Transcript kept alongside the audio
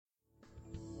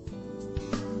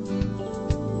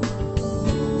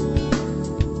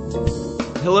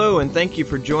Hello, and thank you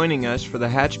for joining us for the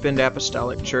Hatchbend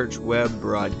Apostolic Church web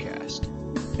broadcast.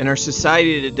 In our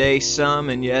society today, some,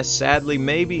 and yes, sadly,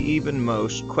 maybe even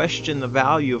most, question the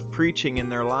value of preaching in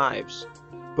their lives.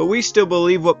 But we still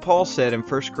believe what Paul said in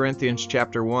 1 Corinthians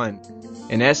chapter 1.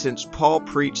 In essence, Paul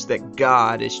preached that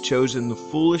God has chosen the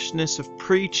foolishness of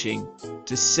preaching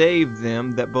to save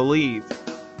them that believe.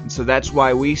 And so that's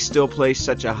why we still place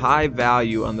such a high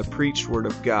value on the preached word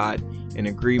of God in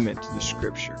agreement to the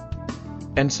Scripture.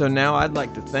 And so now I'd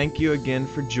like to thank you again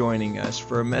for joining us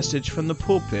for a message from the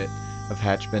pulpit of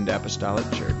Hatchbend Apostolic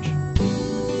Church. I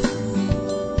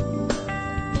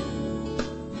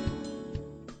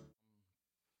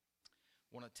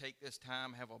want to take this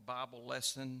time, have a Bible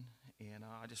lesson, and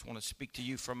I just want to speak to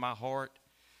you from my heart.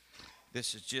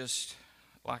 This is just,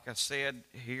 like I said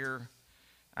here,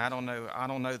 I don't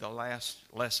know the last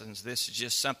lessons. This is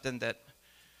just something that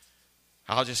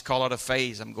I'll just call it a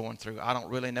phase I'm going through. I don't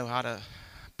really know how to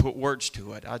put words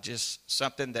to it.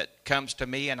 Something that comes to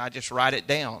me and I just write it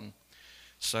down.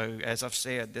 So as I've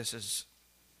said, this is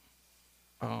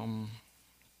an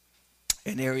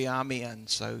area I'm in.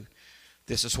 So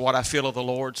this is what I feel of the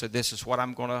Lord. So this is what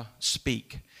I'm going to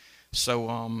speak.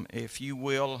 So if you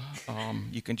will,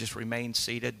 you can just remain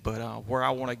seated. But where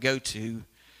I want to go to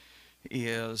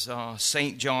is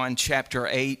St. John chapter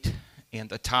 8. And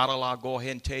the title I'll go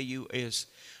ahead and tell you is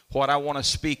what I want to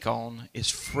speak on is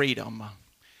freedom.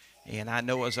 And I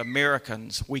know as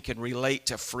Americans, we can relate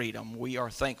to freedom. We are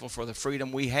thankful for the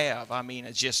freedom we have. I mean,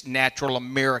 it's just natural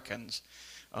Americans.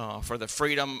 For the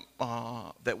freedom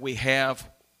that we have,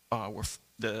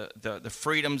 the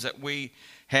freedoms that we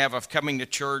have of coming to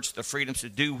church, the freedoms to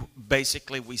do,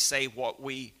 basically we say what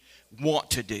we want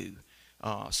to do.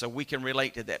 So we can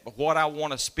relate to that. But what I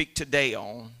want to speak today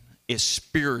on is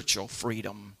spiritual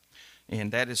freedom.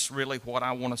 And that is really what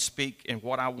I want to speak and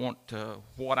what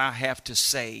I have to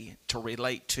say to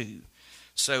relate to.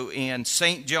 So in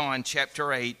St. John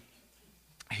chapter 8,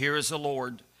 here is the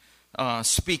Lord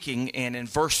speaking. And in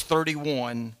verse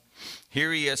 31,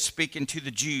 here he is speaking to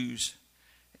the Jews.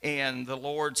 And the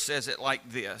Lord says it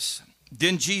like this.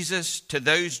 Then Jesus, to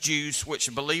those Jews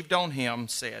which believed on him,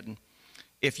 said,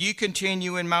 If you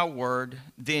continue in my word,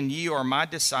 then ye are my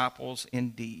disciples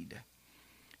indeed.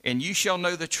 And you shall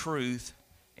know the truth,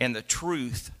 and the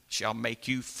truth shall make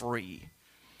you free.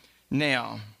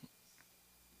 Now,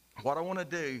 what I want to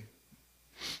do,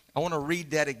 I want to read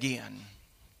that again.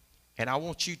 And I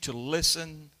want you to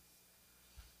listen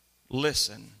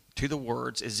to the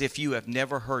words as if you have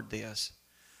never heard this.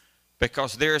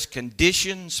 Because there's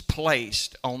conditions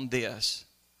placed on this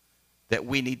that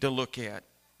we need to look at.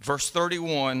 Verse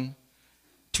 31,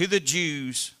 to the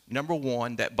Jews, number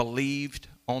one, that believed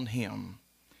on him.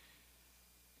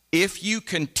 If you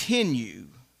continue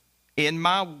in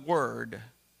my word,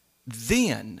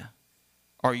 then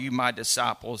are you my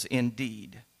disciples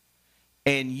indeed.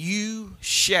 And you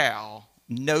shall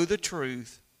know the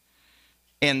truth,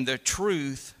 and the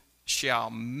truth shall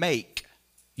make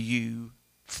you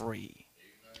free.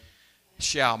 Amen.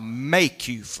 Shall make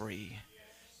you free.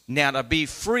 Now to be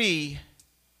free,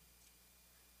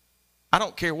 I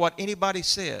don't care what anybody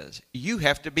says. You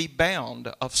have to be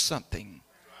bound of something.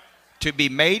 To be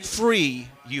made free,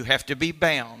 you have to be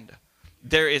bound.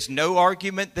 There is no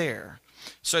argument there.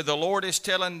 So the Lord is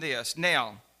telling this.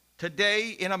 Now,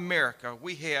 today in America,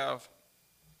 we have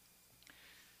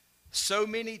so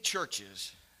many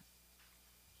churches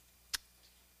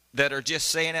that are just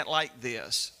saying it like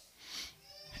this.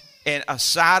 And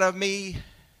aside of me,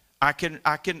 I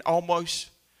can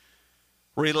almost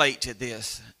relate to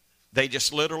this. They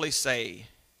just literally say,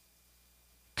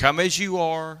 come as you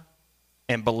are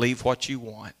and believe what you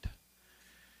want.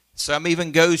 Some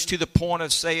even goes to the point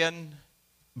of saying,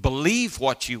 believe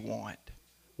what you want.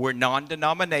 We're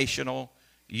non-denominational.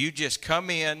 You just come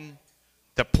in.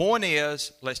 The point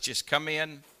is, let's just come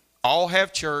in, all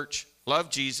have church, love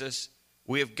Jesus.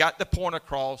 We have got the point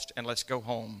across, and let's go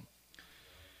home.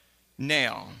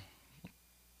 Now,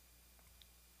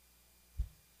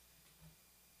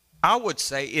 I would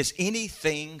say, is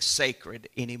anything sacred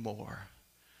anymore?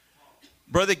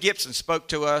 Brother Gibson spoke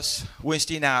to us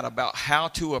Wednesday night about how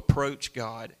to approach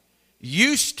God.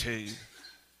 Used to,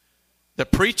 the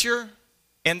preacher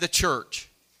and the church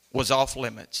was off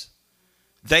limits.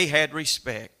 They had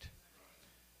respect.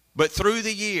 But through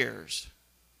the years,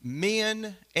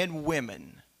 men and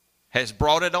women has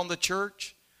brought it on the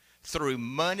church through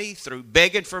money, through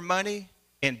begging for money,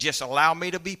 and just allow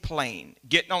me to be plain.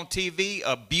 Getting on TV,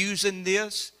 abusing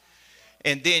this,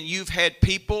 and then you've had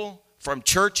people from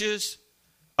churches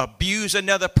abuse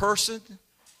another person.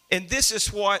 And this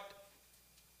is what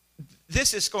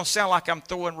this is going to sound like I'm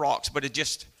throwing rocks, but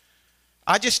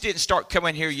I just didn't start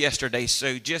coming here yesterday,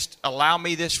 so just allow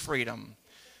me this freedom.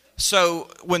 So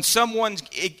when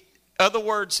other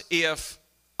words, if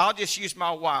I'll just use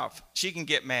my wife, she can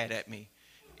get mad at me.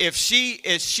 If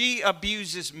she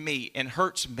abuses me and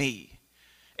hurts me,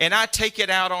 and I take it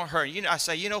out on her, I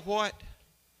say, you know what?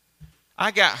 I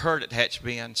got hurt at Hatch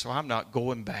Bend, so I'm not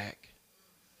going back.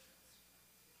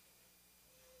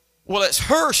 Well, it's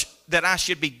her that I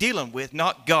should be dealing with,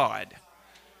 not God.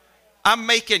 I'm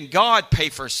making God pay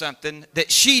for something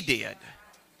that she did.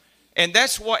 And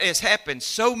that's what has happened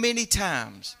so many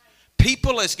times.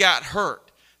 People has got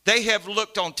hurt. They have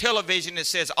looked on television that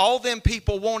says all them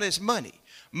people want is money.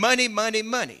 Money, money,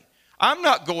 money. I'm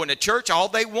not going to church. All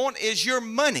they want is your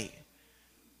money.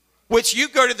 Which you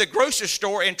go to the grocery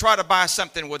store and try to buy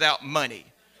something without money.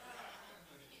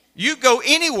 You go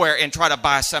anywhere and try to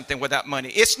buy something without money.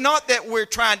 It's not that we're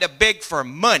trying to beg for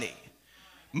money.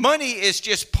 Money is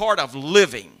just part of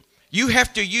living. You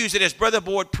have to use it, as Brother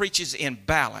Boyd preaches, in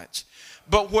balance.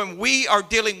 But when we are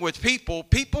dealing with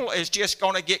people is just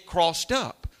going to get crossed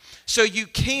up. So you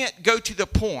can't go to the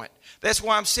point. That's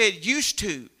why I'm saying used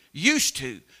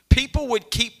to, people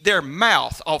would keep their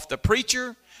mouth off the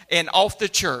preacher and off the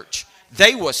church.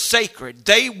 They were sacred.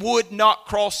 They would not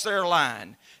cross their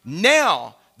line.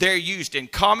 Now they're used in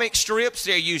comic strips.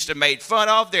 They're used and made fun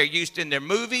of. They're used in their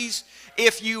movies.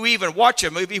 If you even watch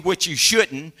a movie, which you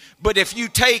shouldn't, but if you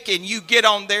take and you get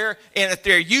on there, and if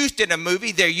they're used in a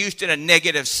movie, they're used in a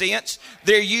negative sense.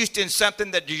 They're used in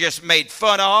something that you just made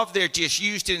fun of. They're just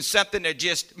used in something that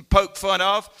just poke fun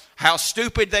of. How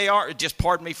stupid they are. Just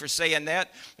pardon me for saying that.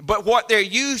 But what they're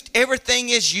used, everything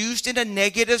is used in a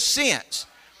negative sense.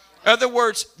 In other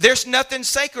words, there's nothing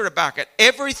sacred about it.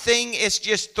 Everything is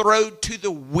just thrown to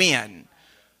the wind.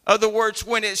 In other words,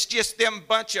 when it's just them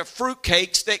bunch of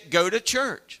fruitcakes that go to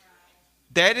church.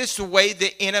 That is the way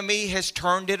the enemy has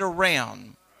turned it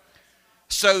around.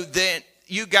 So then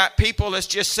you got people that's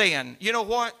just saying, you know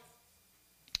what?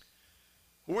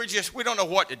 We don't know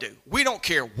what to do. We don't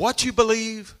care what you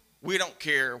believe. We don't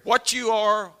care what you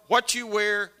are, what you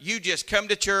wear. You just come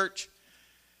to church.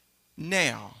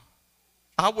 Now,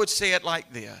 I would say it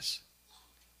like this.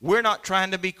 We're not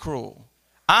trying to be cruel.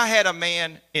 I had a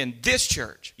man in this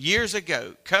church years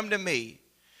ago come to me,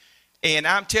 and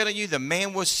I'm telling you, the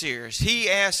man was serious. He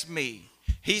asked me,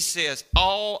 he says,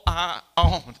 all I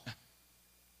own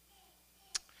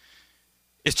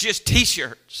is just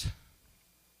T-shirts.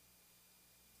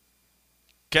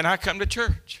 Can I come to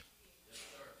church?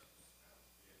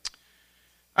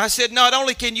 I said, not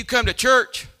only can you come to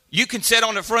church, you can sit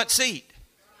on the front seat.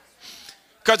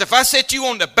 Because if I set you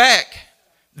on the back,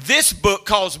 this book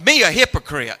calls me a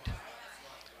hypocrite.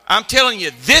 I'm telling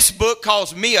you, this book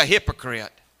calls me a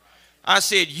hypocrite. I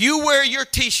said, you wear your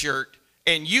T-shirt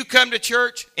and you come to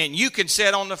church and you can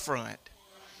sit on the front.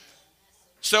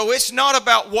 So it's not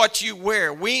about what you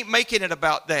wear. We ain't making it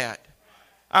about that.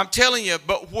 I'm telling you,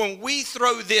 but when we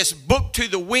throw this book to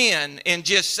the wind and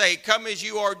just say, come as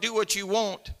you are, do what you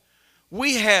want,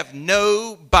 we have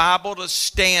no Bible to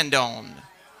stand on.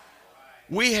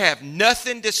 We have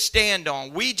nothing to stand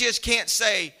on. We just can't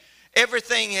say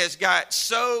everything has got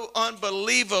so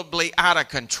unbelievably out of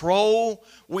control.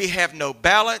 We have no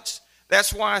balance.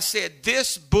 That's why I said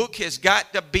this book has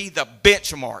got to be the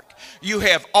benchmark. You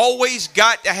have always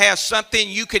got to have something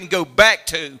you can go back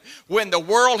to. When the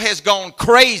world has gone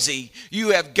crazy, you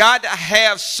have got to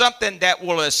have something that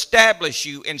will establish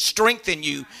you and strengthen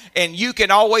you, and you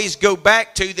can always go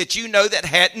back to that you know that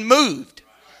hadn't moved.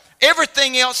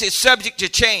 Everything else is subject to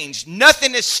change.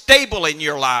 Nothing is stable in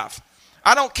your life.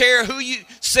 I don't care who you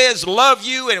says love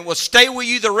you and will stay with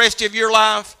you the rest of your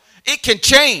life. It can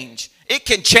change. It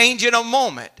can change in a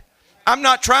moment. I'm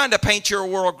not trying to paint your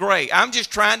world gray. I'm just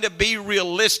trying to be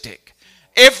realistic.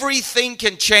 Everything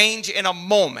can change in a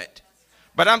moment.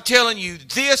 But I'm telling you,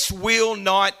 this will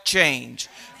not change.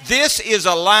 This is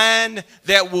a line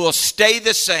that will stay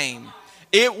the same.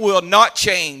 It will not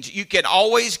change. You can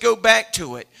always go back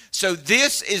to it. So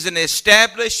this is an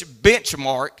established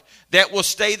benchmark that will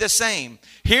stay the same.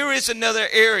 Here is another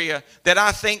area that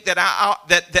I think that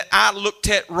I looked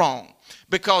at wrong.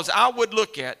 Because I would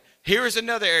look at, here is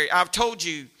another area. I've told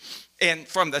you, and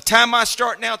from the time I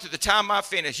start now to the time I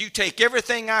finish, you take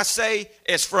everything I say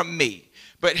as from me.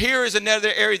 But here is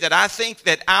another area that I think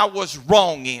that I was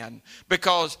wrong in.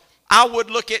 Because I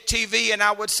would look at TV and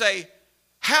I would say,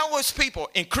 how was people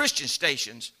in Christian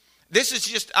stations? This is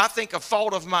just, I think, a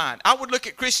fault of mine. I would look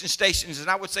at Christian stations and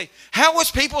I would say, how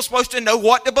was people supposed to know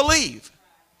what to believe?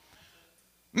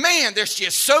 Man, there's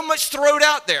just so much thrown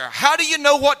out there. How do you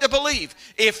know what to believe?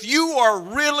 If you are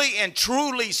really and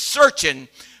truly searching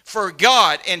for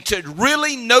God and to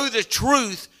really know the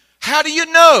truth, how do you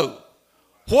know?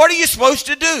 What are you supposed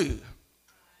to do?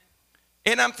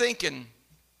 And I'm thinking,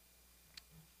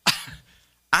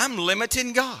 I'm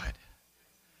limiting God.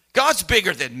 God's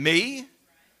bigger than me.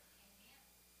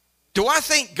 Do I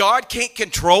think God can't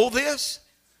control this?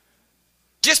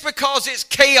 Just because it's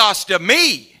chaos to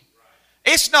me,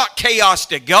 it's not chaos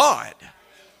to God.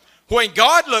 When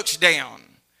God looks down,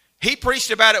 he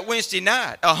preached about it Wednesday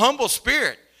night, a humble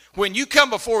spirit. When you come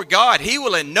before God, he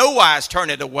will in no wise turn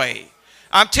it away.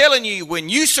 I'm telling you, when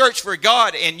you search for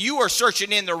God and you are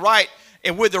searching in the right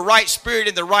and with the right spirit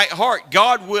and the right heart,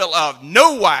 God will of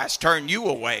no wise turn you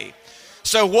away.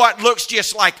 So what looks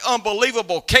just like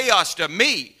unbelievable chaos to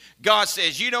me, God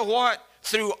says, you know what?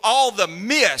 Through all the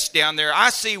mist down there, I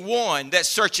see one that's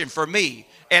searching for me,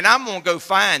 and I'm going to go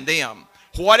find them.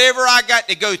 Whatever I got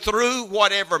to go through,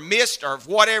 whatever mist or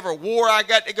whatever war I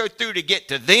got to go through to get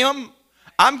to them,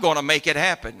 I'm going to make it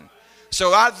happen.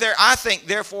 So I think,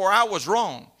 therefore, I was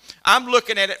wrong. I'm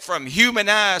looking at it from human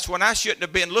eyes when I shouldn't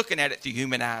have been looking at it through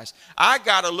human eyes. I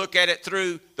got to look at it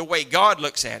through the way God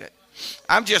looks at it.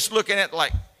 I'm just looking at it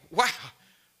like, wow,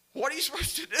 what are you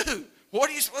supposed to do? What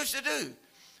are you supposed to do?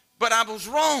 But I was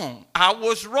wrong. I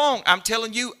was wrong. I'm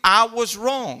telling you, I was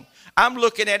wrong. I'm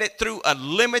looking at it through a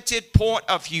limited point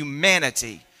of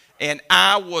humanity, and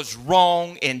I was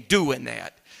wrong in doing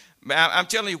that. I'm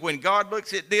telling you, when God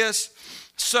looks at this,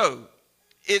 so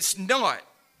it's not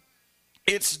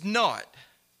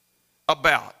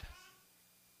about,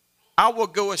 I will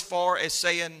go as far as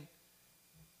saying,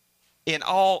 in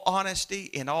all honesty,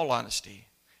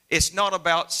 it's not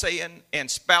about saying and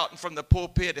spouting from the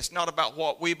pulpit. It's not about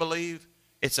what we believe.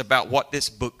 It's about what this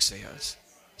book says.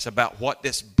 It's about what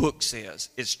this book says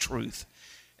is truth.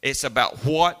 It's about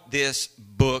what this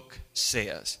book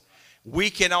says. We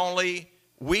can only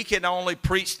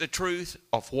preach the truth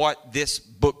of what this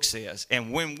book says.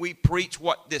 And when we preach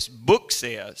what this book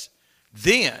says,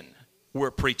 then we're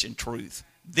preaching truth.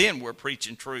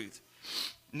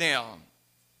 Now,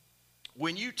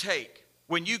 when you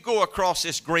go across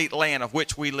this great land of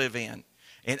which we live in,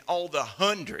 and all the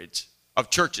hundreds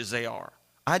of churches they are,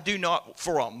 I do not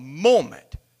for a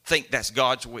moment think that's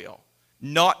God's will.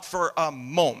 Not for a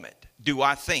moment do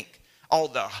I think all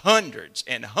the hundreds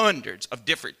and hundreds of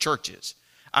different churches.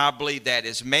 I believe that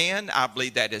is man. I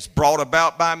believe that is brought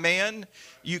about by man.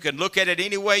 You can look at it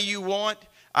any way you want.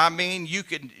 I mean,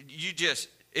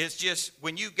 it's just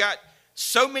when you got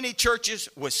so many churches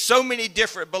with so many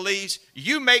different beliefs,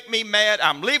 you make me mad.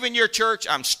 I'm leaving your church.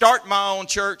 I'm starting my own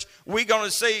church. We're going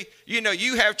to see,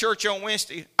 you have church on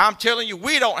Wednesday. I'm telling you,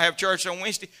 we don't have church on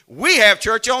Wednesday. We have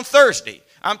church on Thursday.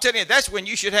 I'm telling you, that's when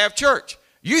you should have church.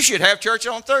 You should have church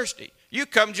on Thursday. You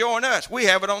come join us. We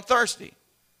have it on Thursday.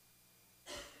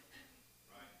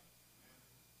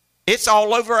 It's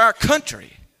all over our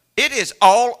country. It is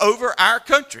all over our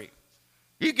country.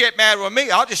 You get mad with me,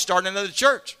 I'll just start another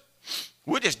church.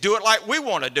 We'll just do it like we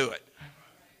want to do it.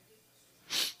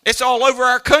 It's all over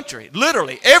our country,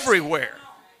 literally everywhere.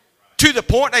 To the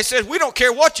point they said, we don't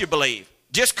care what you believe.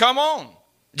 Just come on.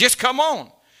 Just come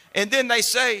on. And then they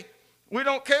say, we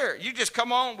don't care. You just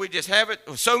come on. We just have it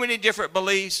with so many different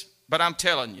beliefs. But I'm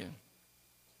telling you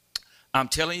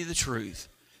the truth.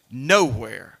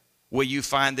 Nowhere will you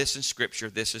find this in Scripture.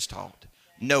 This is taught.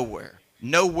 Nowhere.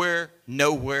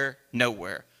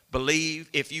 Believe,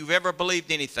 if you've ever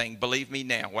believed anything, believe me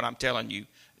now, what I'm telling you,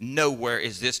 nowhere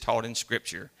is this taught in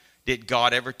Scripture. Did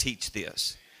God ever teach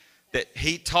this? That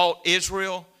he taught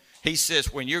Israel, he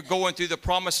says, when you're going through the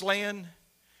promised land,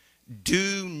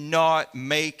 do not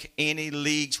make any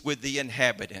leagues with the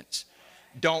inhabitants.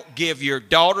 Don't give your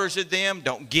daughters to them.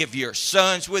 Don't give your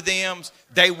sons with them.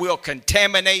 They will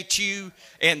contaminate you.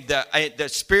 And the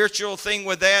spiritual thing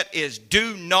with that is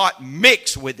do not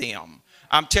mix with them.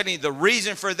 I'm telling you, the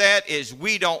reason for that is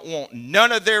we don't want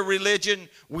none of their religion.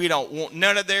 We don't want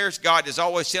none of theirs. God has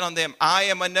always said on them, I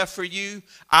am enough for you.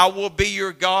 I will be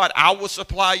your God. I will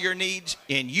supply your needs.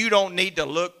 And you don't need to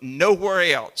look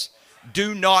nowhere else.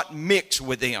 Do not mix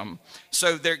with them.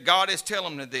 So God is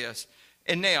telling them this.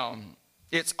 And now,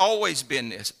 it's always been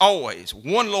this. Always.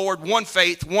 One Lord, one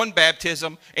faith, one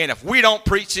baptism. And if we don't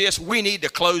preach this, we need to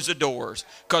close the doors.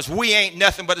 Because we ain't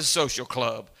nothing but a social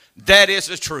club. That is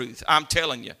the truth. I'm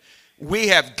telling you. We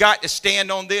have got to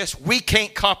stand on this. We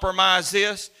can't compromise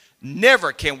this.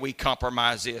 Never can we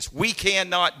compromise this. We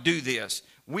cannot do this.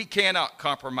 We cannot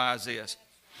compromise this.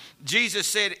 Jesus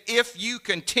said, if you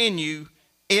continue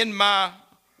in my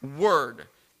word,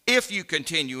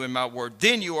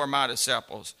 then you are my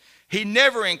disciples. He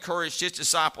never encouraged his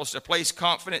disciples to place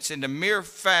confidence in the mere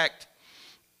fact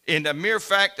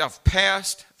of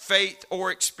past faith or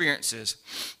experiences.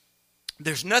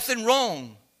 There's nothing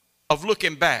wrong of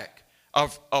looking back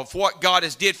of what God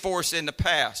has did for us in the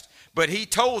past. But he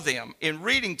told them in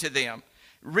reading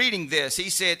this, he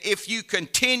said, if you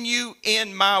continue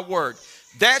in my word.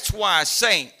 That's why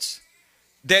saints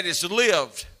that has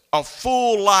lived a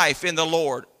full life in the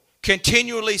Lord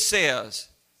continually says,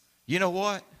 you know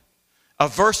what?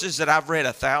 Of verses that I've read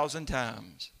 1,000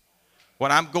 times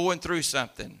when I'm going through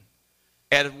something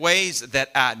at ways that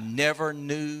I never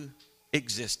knew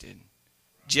existed.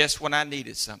 Just when I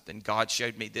needed something, God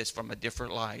showed me this from a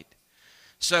different light.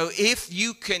 So if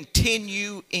you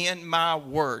continue in my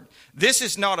word, this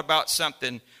is not about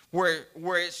something where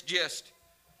it's just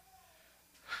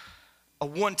a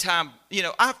one-time,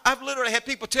 I've literally had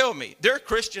people tell me, they're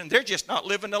Christian, they're just not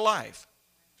living the life.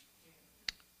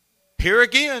 Here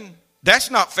again,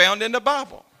 that's not found in the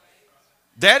Bible.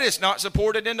 That is not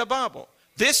supported in the Bible.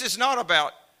 This is not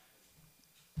about,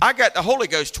 I got the Holy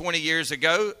Ghost 20 years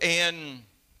ago, and,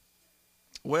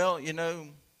 well,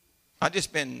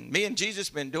 me and Jesus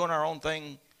been doing our own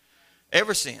thing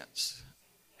ever since.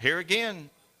 Here again,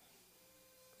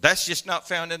 that's just not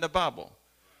found in the Bible.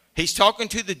 He's talking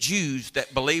to the Jews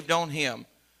that believed on him.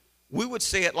 We would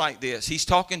say it like this. He's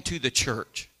talking to the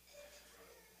church.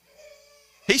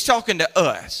 He's talking to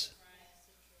us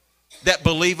that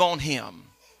believe on him.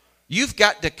 You've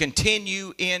got to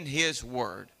continue in his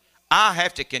word. I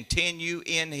have to continue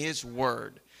in his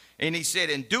word. And he said,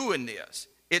 in doing this,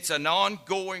 it's an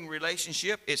ongoing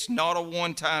relationship. It's not a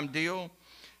one-time deal.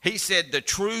 He said, the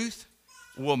truth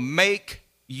will make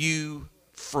you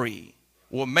free.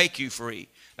 Will make you free.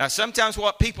 Now, sometimes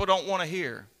what people don't want to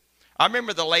hear. I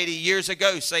remember the lady years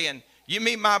ago saying, you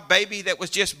mean my baby that was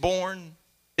just born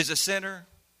is a sinner?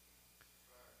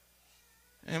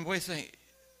 And we think,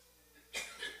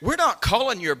 we're not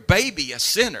calling your baby a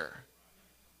sinner.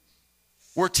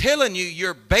 We're telling you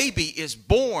your baby is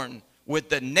born with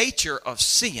the nature of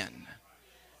sin.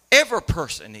 Every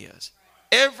person is.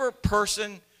 Every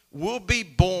person will be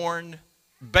born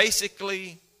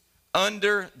basically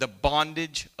under the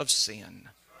bondage of sin.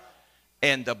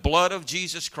 And the blood of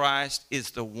Jesus Christ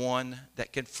is the one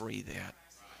that can free that.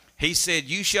 He said,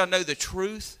 you shall know the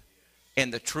truth,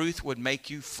 and the truth would make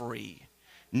you free.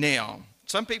 Now,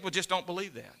 some people just don't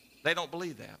believe that. They don't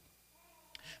believe that.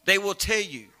 They will tell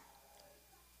you,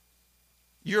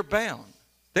 you're bound.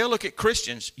 They'll look at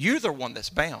Christians, you're the one that's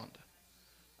bound.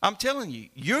 I'm telling you,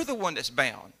 you're the one that's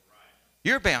bound.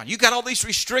 You're bound. You got all these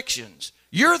restrictions.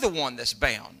 You're the one that's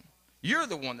bound. You're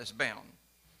the one that's bound.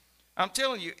 I'm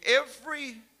telling you,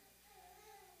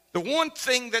 the one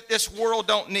thing that this world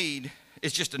don't need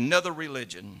is just another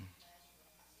religion.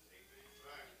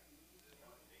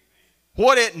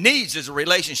 What it needs is a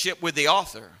relationship with the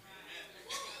author.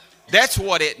 That's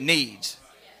what it needs.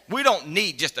 We don't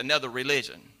need just another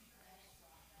religion.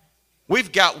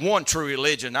 We've got one true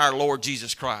religion, our Lord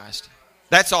Jesus Christ.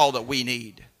 That's all that we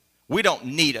need. We don't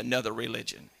need another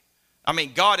religion. I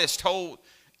mean, God has told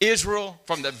Israel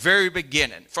from the very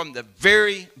beginning,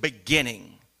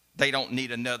 they don't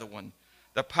need another one.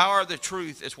 The power of the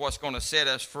truth is what's going to set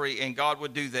us free, and God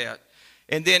would do that.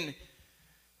 And then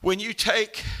when you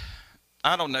take,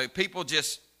 people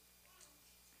just,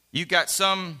 you got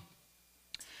some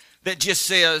that just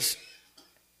says,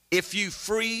 if you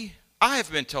free, I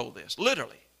have been told this,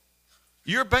 literally,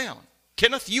 you're bound.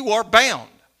 Kenneth, you are bound.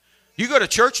 You go to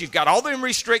church, you've got all them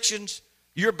restrictions,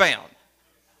 you're bound.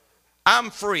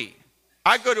 I'm free.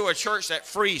 I go to a church that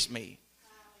frees me.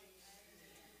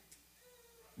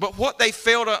 But what they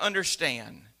fail to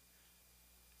understand,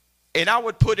 and I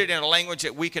would put it in a language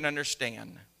that we can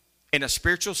understand, in a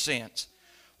spiritual sense,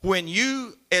 when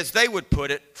you, as they would put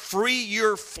it, free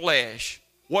your flesh,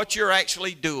 what you're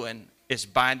actually doing is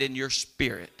binding your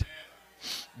spirit.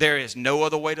 There is no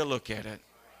other way to look at it.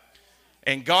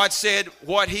 And God said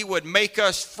what he would make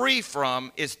us free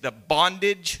from is the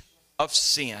bondage of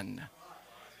sin.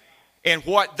 And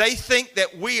what they think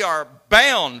that we are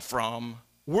bound from,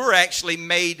 we're actually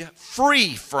made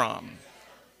free from.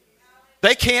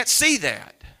 They can't see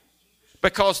that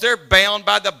because they're bound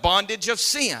by the bondage of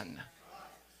sin.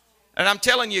 And I'm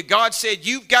telling you, God said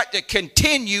you've got to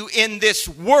continue in this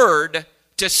word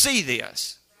to see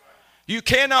this. You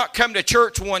cannot come to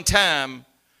church one time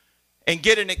and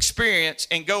get an experience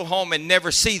and go home and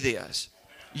never see this.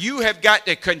 You have got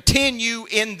to continue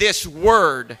in this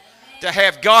word to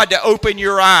have God to open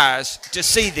your eyes to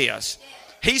see this.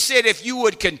 He said if you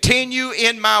would continue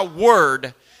in my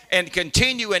word and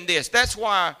continue in this. That's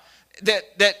why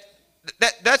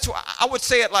that's why I would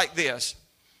say it like this.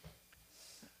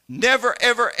 Never,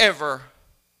 ever, ever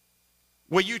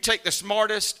will you take the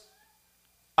smartest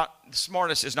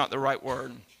is not the right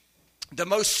word, the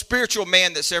most spiritual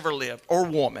man that's ever lived, or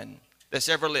woman that's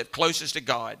ever lived, closest to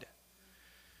God.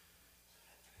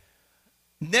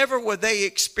 Never will they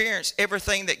experience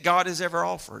everything that God has ever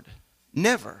offered.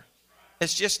 Never.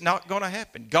 It's just not going to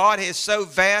happen. God is so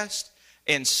vast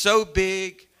and so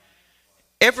big.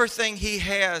 Everything he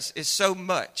has is so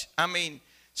much. I mean,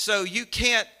 so you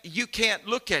can't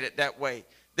look at it that way.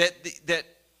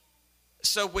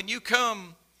 So when you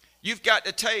come, you've got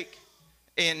to take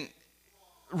and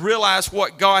realize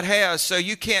what God has. So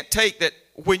you can't take that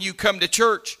when you come to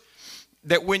church,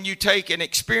 that when you take and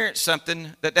experience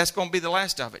something, that's going to be the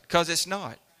last of it, because it's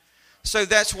not. So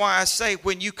that's why I say,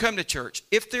 when you come to church,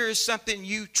 if there is something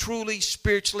you truly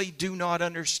spiritually do not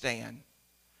understand,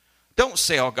 don't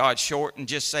sell God short and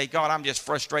just say, God, I'm just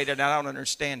frustrated and I don't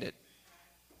understand it.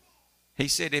 He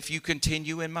said, if you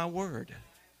continue in my word.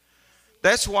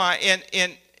 That's why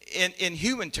in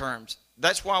human terms,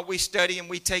 that's why we study and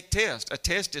we take tests. A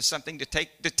test is something to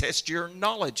test your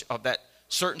knowledge of that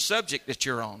certain subject that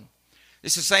you're on.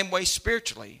 It's the same way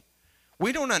spiritually.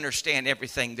 We don't understand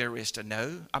everything there is to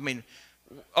know. I mean,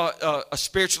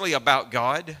 spiritually about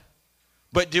God.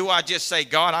 But do I just say,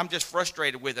 God, I'm just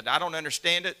frustrated with it. I don't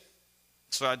understand it.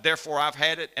 So therefore I've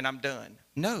had it and I'm done.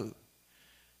 No.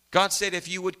 God said if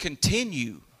you would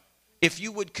continue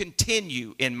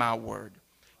in my word,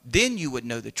 then you would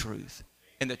know the truth,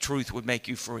 and the truth would make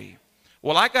you free.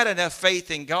 Well, I got enough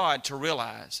faith in God to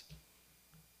realize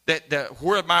that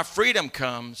where my freedom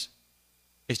comes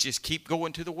is just keep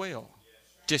going to the well.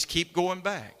 Just keep going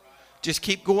back. Just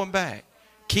keep going back.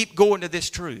 Keep going to this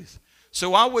truth.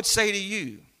 So I would say to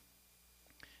you,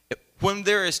 when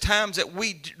there is times that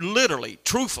we literally,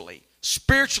 truthfully,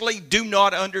 spiritually do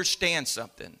not understand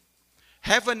something,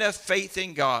 have enough faith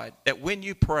in God that when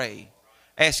you pray,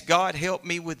 ask God, help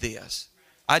me with this.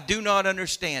 I do not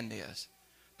understand this.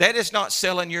 That is not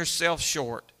selling yourself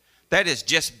short. That is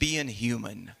just being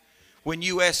human. When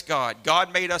you ask God,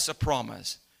 God made us a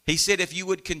promise. He said, if you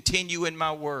would continue in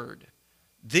my word,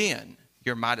 then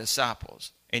you're my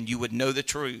disciples and you would know the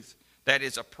truth. That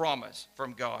is a promise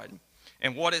from God.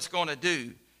 And what it's going to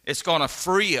do, it's going to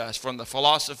free us from the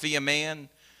philosophy of man,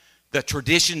 the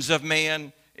traditions of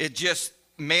man. It's just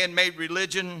man-made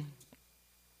religion.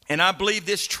 And I believe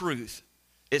this truth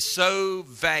is so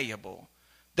valuable.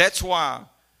 That's why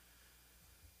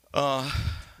I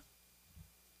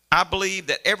believe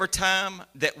that every time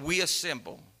that we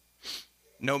assemble,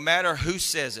 no matter who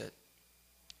says it,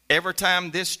 every time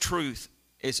this truth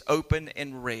is open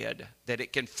and read, that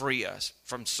it can free us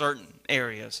from certain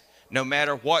areas. No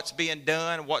matter what's being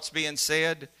done, what's being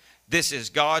said, this is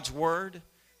God's word.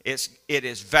 It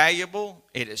is valuable.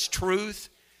 It is truth.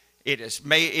 It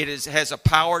has a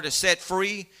power to set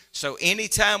free. So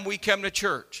anytime we come to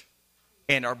church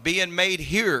and are being made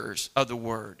hearers of the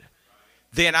word,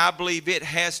 then I believe it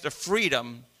has the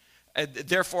freedom.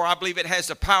 Therefore, I believe it has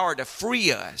the power to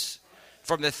free us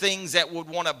from the things that would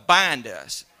want to bind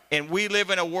us. And we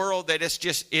live in a world that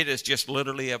it is just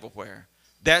literally everywhere.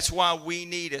 That's why we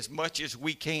need as much as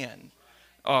we can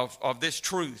of this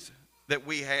truth that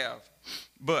we have.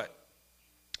 But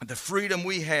the freedom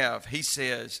we have, he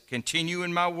says, continue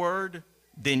in my word,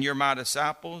 then you're my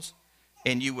disciples,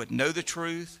 and you would know the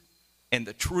truth, and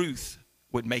the truth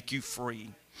would make you free.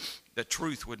 The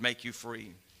truth would make you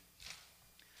free.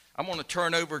 I'm going to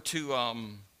turn over to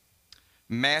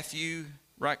Matthew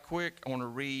right quick. I want to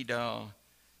read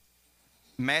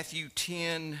Matthew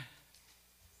 10.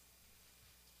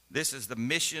 This is the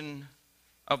mission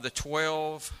of the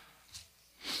 12.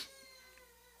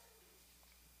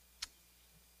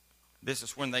 This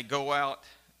is when they go out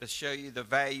to show you the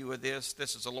value of this.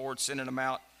 This is the Lord sending them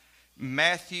out.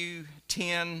 Matthew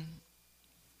 10,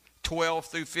 12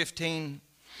 through 15.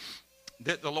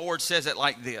 The Lord says it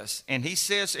like this. And he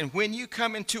says, and when you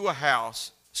come into a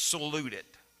house, salute it.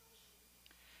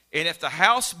 And if the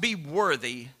house be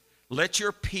worthy, let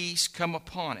your peace come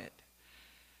upon it.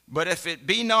 But if it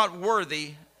be not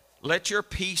worthy, let your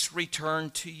peace return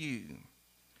to you.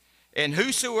 And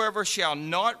whosoever shall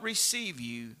not receive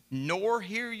you, nor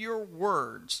hear your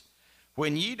words,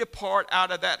 when ye depart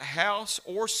out of that house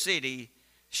or city,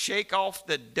 shake off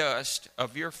the dust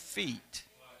of your feet.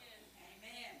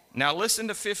 Amen. Now listen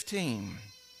to 15.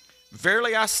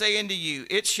 Verily I say unto you,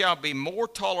 it shall be more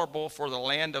tolerable for the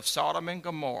land of Sodom and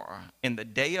Gomorrah in the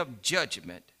day of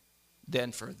judgment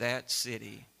than for that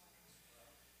city.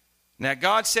 Now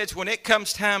God says when it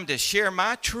comes time to share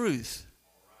my truth,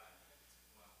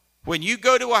 when you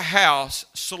go to a house,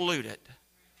 salute it.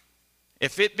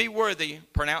 If it be worthy,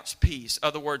 pronounce peace.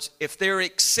 Other words, if they're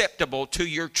acceptable to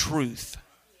your truth.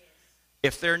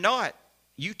 If they're not,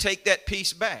 you take that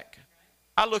peace back.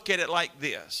 I look at it like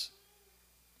this.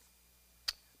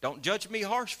 Don't judge me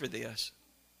harsh for this.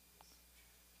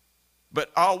 But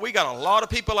we got a lot of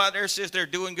people out there says they're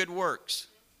doing good works.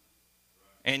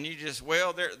 And you just,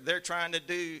 well, they're trying to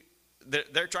do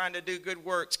good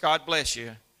works. God bless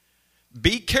you.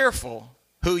 Be careful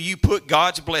who you put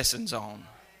God's blessings on.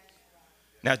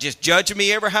 Now just judge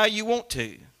me ever how you want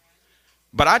to.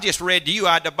 But I just read to you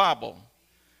out of the Bible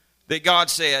that God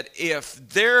said, if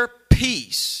their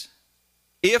peace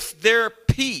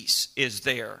is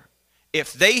there,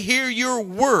 if they hear your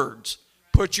words,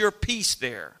 put your peace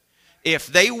there. If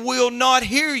they will not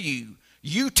hear you,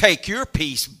 you take your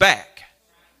peace back.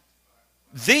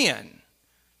 Then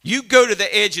you go to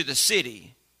the edge of the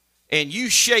city and you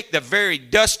shake the very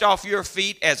dust off your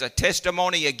feet as a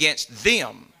testimony against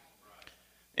them.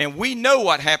 And we know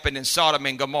what happened in Sodom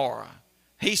and Gomorrah.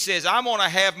 He says, I'm going to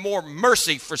have more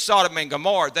mercy for Sodom and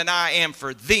Gomorrah than I am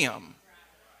for them.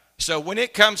 So when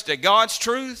it comes to God's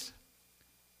truth,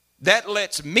 that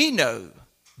lets me know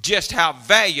just how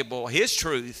valuable his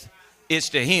truth is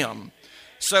to him.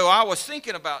 So I was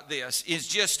thinking about this, is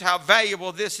just how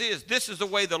valuable this is. This is the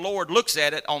way the Lord looks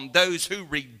at it on those who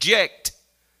reject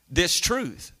this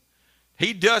truth.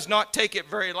 He does not take it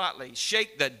very lightly.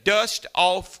 Shake the dust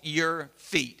off your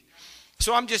feet.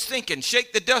 So I'm just thinking,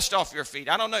 shake the dust off your feet.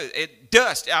 I don't know.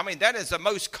 Dust, I mean, that is the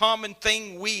most common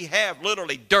thing we have,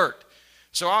 literally dirt.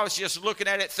 So I was just looking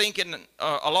at it, thinking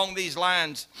along these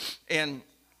lines, and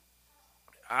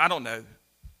I don't know.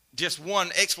 Just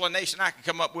one explanation I could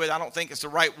come up with. I don't think it's the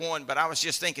right one, but I was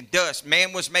just thinking dust.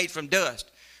 Man was made from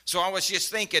dust. So I was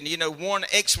just thinking, one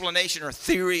explanation or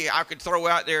theory I could throw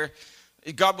out there.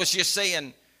 God was just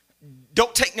saying,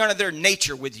 don't take none of their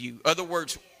nature with you. In other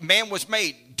words, man was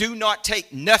made. Do not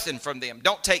take nothing from them.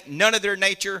 Don't take none of their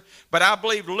nature. But I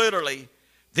believe literally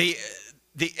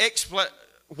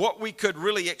what we could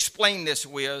really explain this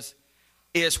with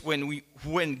is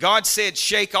when God said,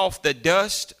 shake off the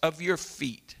dust of your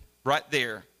feet, right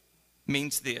there,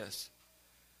 means this.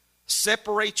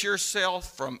 Separate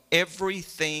yourself from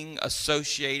everything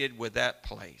associated with that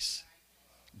place.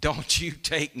 Don't you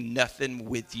take nothing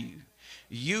with you.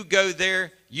 You go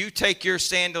there, you take your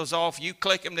sandals off, you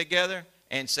click them together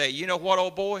and say, you know what,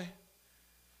 old boy?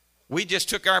 We just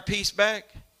took our peace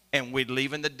back and we're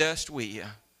leaving the dust with you.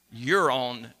 You're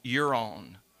on your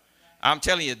own. I'm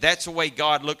telling you, that's the way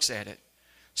God looks at it.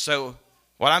 So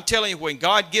what I'm telling you, when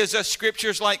God gives us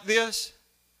scriptures like this,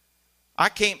 I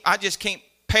just can't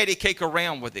patty cake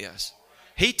around with this.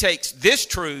 He takes this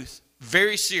truth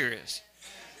very serious.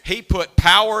 He put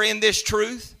power in this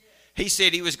truth. He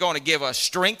said he was going to give us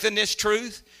strength in this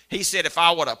truth. He said if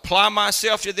I would apply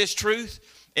myself to this truth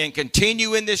and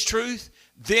continue in this truth,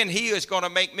 then he is going to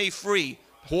make me free.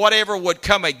 Whatever would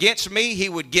come against me, he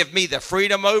would give me the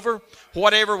freedom over.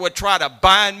 Whatever would try to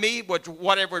bind me,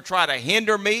 whatever would try to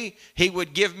hinder me, he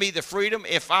would give me the freedom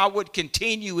if I would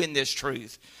continue in this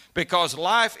truth. Because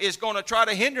life is going to try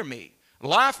to hinder me.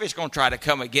 Life is going to try to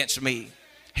come against me.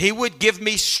 He would give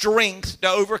me strength to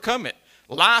overcome it.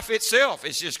 Life itself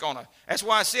is just going to, that's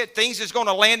why I said things is going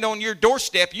to land on your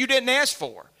doorstep you didn't ask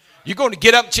for. You're going to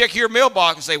get up and check your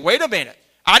mailbox and say, wait a minute,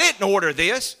 I didn't order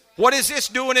this. What is this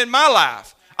doing in my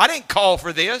life? I didn't call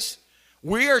for this.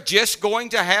 We are just going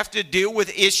to have to deal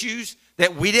with issues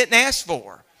that we didn't ask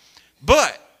for.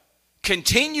 But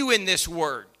continue in this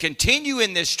word. Continue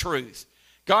in this truth.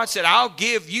 God said, I'll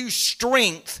give you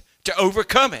strength to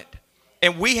overcome it.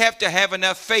 And we have to have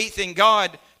enough faith in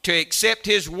God to accept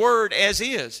his word as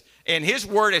is. And his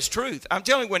word is truth. I'm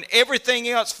telling you, when everything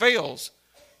else fails,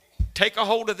 take a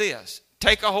hold of this.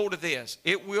 Take a hold of this.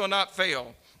 It will not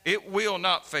fail. It will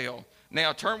not fail.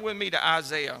 Now turn with me to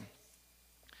Isaiah.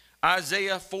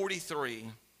 Isaiah 43.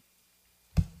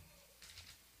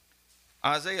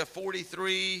 Isaiah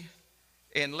 43,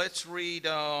 and let's read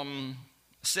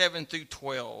 7 through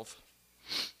 12.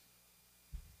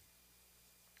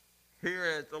 Here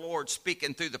is the Lord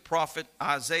speaking through the prophet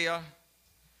Isaiah.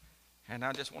 And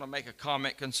I just want to make a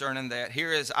comment concerning that.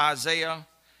 Here is Isaiah.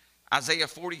 Isaiah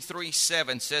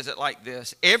 43:7 says it like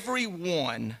this.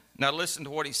 Everyone, now listen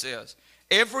to what he says.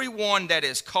 Everyone that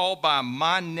is called by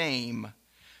my name,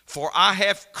 for I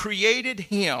have created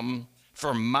him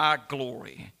for my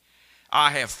glory.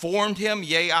 I have formed him,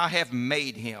 yea, I have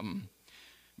made him.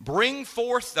 Bring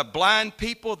forth the blind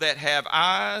people that have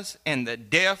eyes and the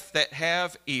deaf that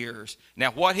have ears.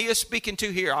 Now, what he is speaking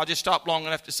to here, I'll just stop long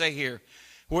enough to say here,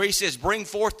 where he says, bring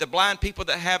forth the blind people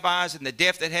that have eyes and the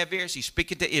deaf that have ears, he's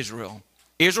speaking to Israel.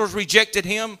 Israel's rejected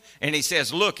him, and he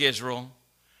says, look, Israel,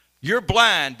 you're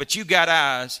blind, but you got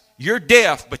eyes. You're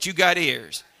deaf, but you got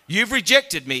ears. You've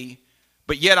rejected me,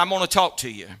 but yet I'm going to talk to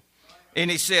you. And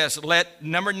he says,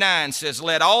 number 9 says,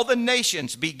 let all the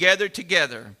nations be gathered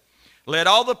together. Let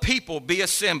all the people be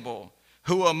assembled,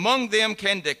 who among them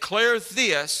can declare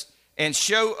this and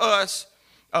show us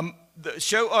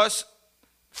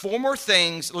former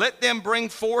things. Let them bring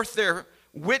forth their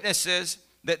witnesses,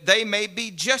 that they may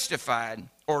be justified,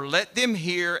 or let them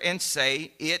hear and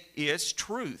say, it is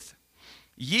truth.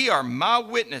 Ye are my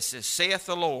witnesses, saith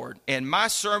the Lord, and my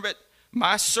servant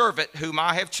whom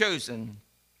I have chosen,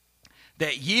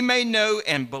 that ye may know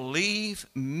and believe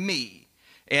me,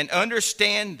 and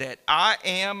understand that I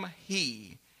am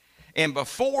he. And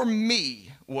before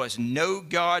me was no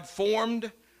God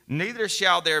formed, neither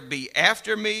shall there be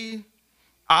after me.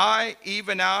 I,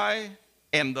 even I,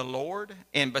 am the Lord,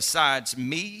 and besides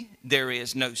me there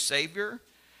is no Savior.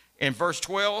 And verse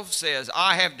 12 says,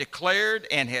 I have declared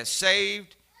and have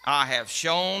saved, I have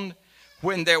shown,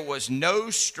 when there was no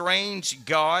strange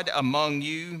God among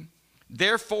you.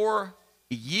 Therefore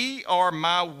ye are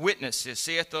my witnesses,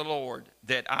 saith the Lord,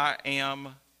 that I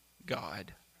am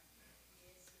God.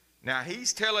 Now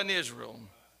he's telling Israel,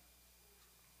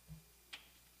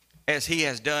 as he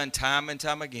has done time and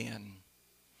time again,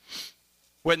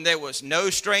 when there was no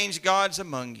strange gods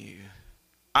among you,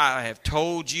 I have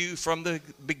told you from the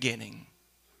beginning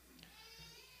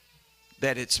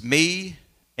that it's me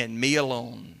and me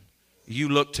alone. You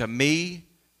look to me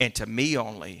and to me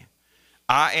only.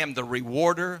 I am the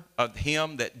rewarder of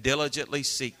him that diligently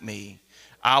seek me.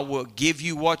 I will give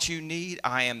you what you need.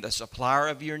 I am the supplier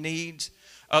of your needs.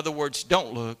 Other words,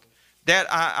 don't look. That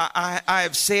I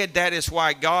have said that is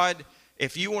why God,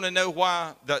 if you want to know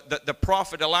why the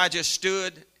prophet Elijah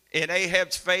stood in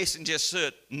Ahab's face and just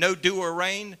said, no dew or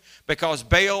rain, because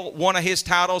Baal, one of his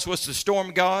titles was the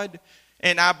storm god.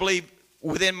 And I believe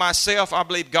within myself, I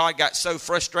believe God got so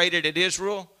frustrated at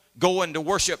Israel going to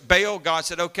worship Baal. God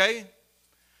said, okay,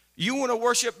 you want to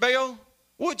worship Baal?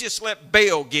 We'll just let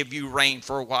Baal give you rain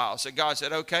for a while. So God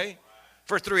said, okay,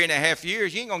 for 3.5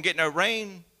 years, you ain't going to get no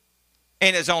rain.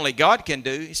 And as only God can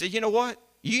do, he said, you know what?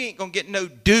 You ain't going to get no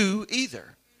dew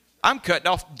either. I'm cutting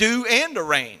off dew and the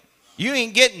rain. You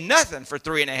ain't getting nothing for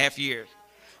 3.5 years.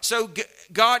 So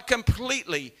God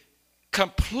completely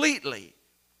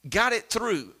got it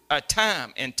through a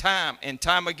time and time and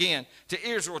time again to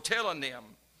Israel, telling them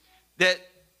that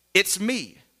it's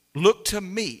me. Look to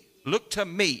me,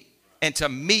 and to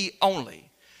me only.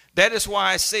 That is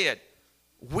why I said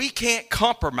we can't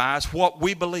compromise what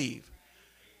we believe.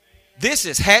 This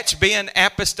is Hatch Bend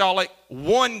Apostolic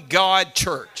One God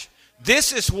Church.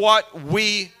 This is what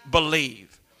we believe.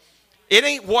 It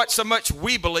ain't what so much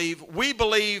we believe. We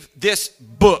believe this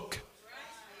book.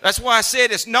 That's why I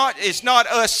said it's not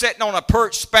us sitting on a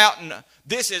perch spouting,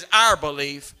 this is our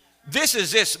belief. This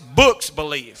is this book's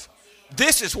belief.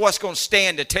 This is what's going to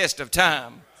stand the test of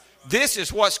time. This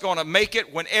is what's going to make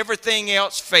it when everything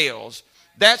else fails.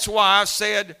 That's why I've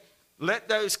said, let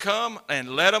those come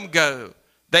and let them go.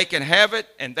 They can have it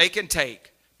and they can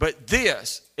take. But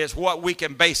this is what we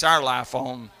can base our life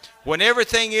on. When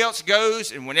everything else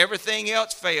goes and when everything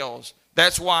else fails,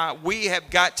 that's why we have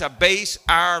got to base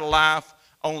our life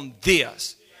on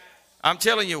this. I'm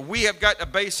telling you, we have got to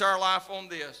base our life on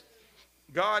this.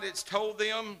 God has told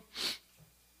them,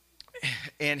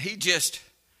 and he just,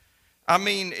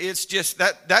 it's just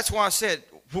that's why I said,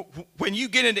 when you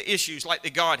get into issues like the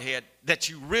Godhead, that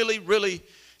you really,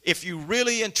 if you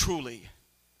really and truly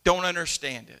don't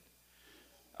understand it,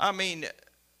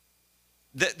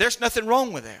 there's nothing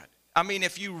wrong with that.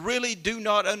 If you really do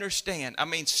not understand,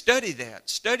 study that.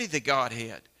 Study the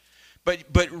Godhead.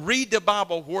 But read the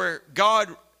Bible where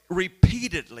God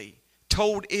repeatedly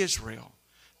told Israel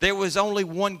there was only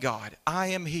one God. I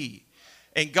am he.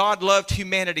 And God loved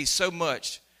humanity so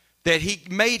much that he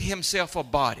made himself a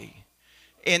body.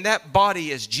 And that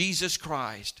body is Jesus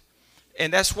Christ.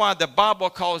 And that's why the Bible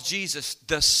calls Jesus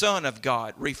the Son of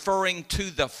God, referring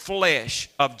to the flesh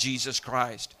of Jesus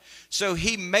Christ. So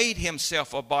he made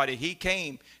himself a body. He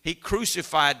came, he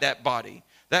crucified that body.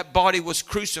 That body was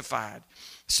crucified.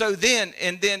 So then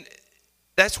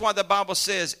that's why the Bible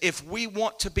says if we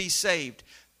want to be saved,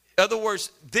 in other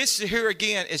words, this here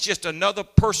again is just another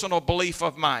personal belief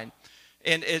of mine.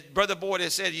 And Brother Boyd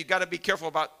has said you got to be careful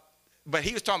about, but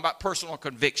he was talking about personal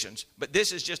convictions. But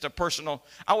this is just a personal,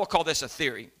 I will call this a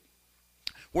theory.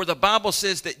 Where the Bible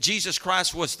says that Jesus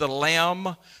Christ was the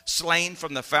lamb slain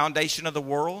from the foundation of the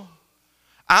world.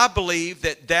 I believe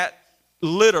that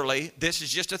literally, this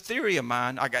is just a theory of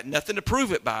mine. I got nothing to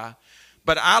prove it by.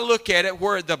 But I look at it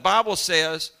where the Bible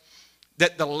says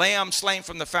that the lamb slain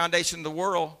from the foundation of the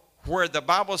world, where the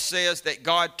Bible says that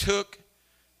God took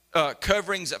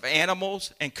coverings of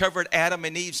animals and covered Adam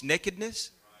and Eve's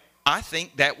nakedness, I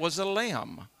think that was a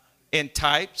lamb in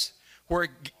types, where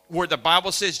the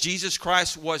Bible says Jesus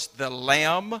Christ was the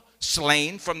lamb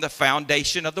slain from the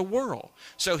foundation of the world.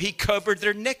 So he covered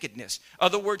their nakedness. In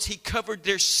other words, he covered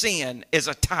their sin as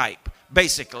a type,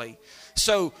 basically.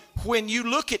 So when you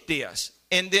look at this,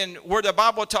 and then where the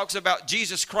Bible talks about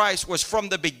Jesus Christ was from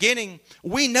the beginning,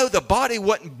 we know the body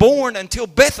wasn't born until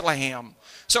Bethlehem.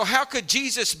 So how could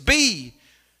Jesus be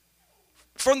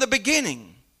from the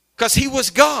beginning? Because he was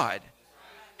God.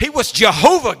 He was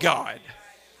Jehovah God.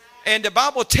 And the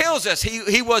Bible tells us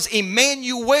he was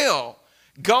Emmanuel,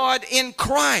 God in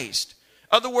Christ.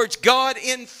 In other words, God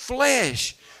in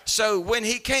flesh. So when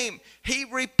he came, he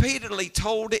repeatedly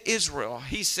told Israel,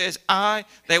 he says,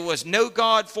 there was no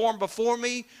God formed before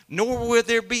me, nor will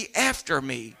there be after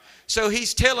me. So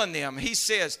he's telling them, he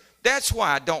says, that's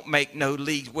why I don't make no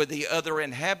league with the other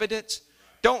inhabitants.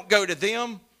 Don't go to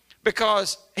them,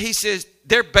 because he says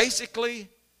they're basically,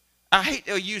 I hate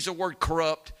to use the word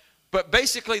corrupt, but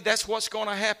basically that's what's going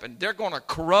to happen. They're going to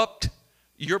corrupt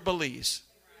your beliefs.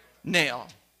 Now,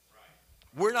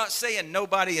 we're not saying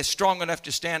nobody is strong enough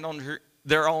to stand on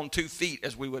their own 2 feet,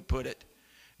 as we would put it.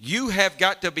 You have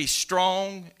got to be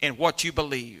strong in what you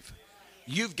believe.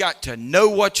 You've got to know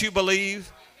what you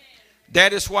believe.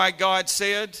 That is why God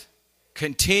said,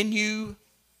 continue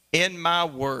in my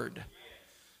word.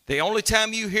 The only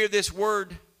time you hear this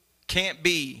word can't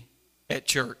be at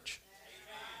church.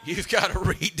 You've got to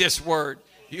read this word.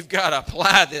 You've got to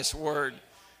apply this word,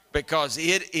 because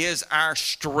it is our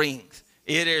strength.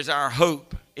 It is our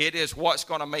hope. It is what's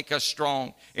going to make us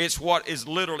strong. It's what is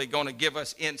literally going to give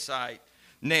us insight.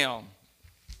 Now,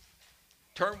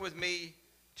 turn with me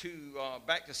to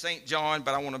back to St. John,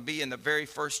 but I want to be in the very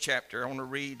first chapter. I want to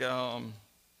read a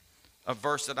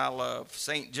verse that I love.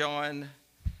 St. John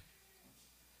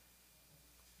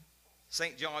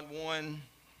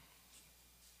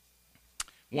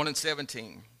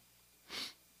 1:17.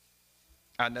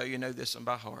 I know you know this one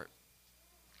by heart.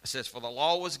 It says, for the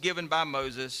law was given by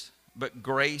Moses, but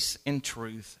grace and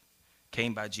truth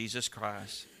came by Jesus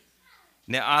Christ.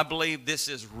 Now, I believe this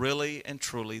is really and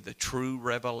truly the true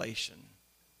revelation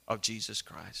of Jesus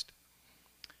Christ.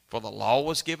 For the law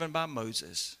was given by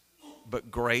Moses, but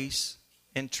grace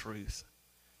and truth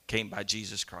came by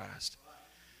Jesus Christ.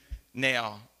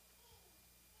 Now,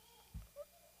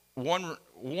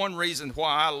 one reason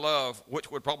why I love, which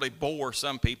would probably bore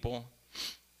some people,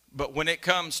 but when it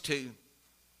comes to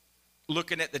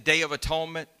looking at the Day of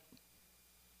Atonement,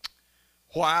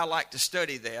 why I like to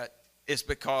study that is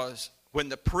because when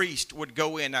the priest would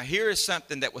go in, now here is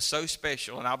something that was so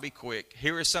special, and I'll be quick.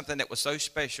 Here is something that was so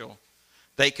special,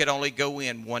 they could only go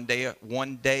in one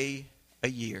day a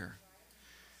year.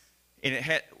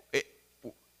 And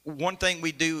one thing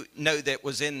we do know that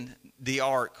was in the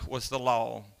ark was the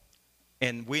law.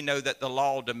 And we know that the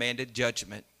law demanded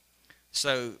judgment.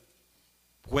 So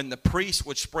when the priest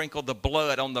would sprinkle the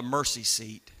blood on the mercy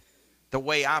seat, the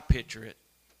way I picture it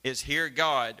is, here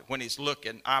God, when he's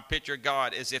looking, I picture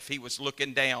God as if he was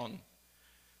looking down.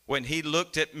 When he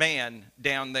looked at man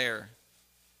down there,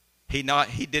 he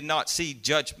did not see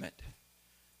judgment.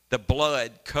 The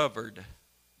blood covered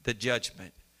the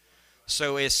judgment.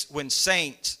 So it's when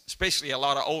saints, especially a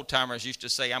lot of old timers, used to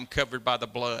say, I'm covered by the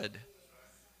blood.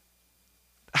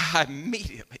 I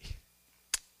immediately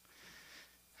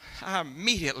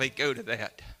go to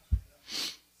that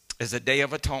as the Day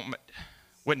of Atonement,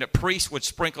 when the priest would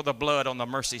sprinkle the blood on the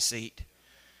mercy seat,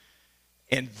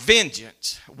 and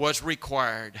vengeance was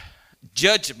required,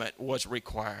 judgment was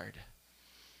required,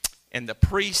 and the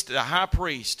high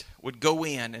priest would go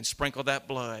in and sprinkle that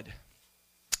blood,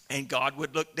 and God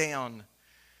would look down,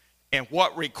 and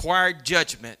what required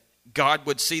judgment, God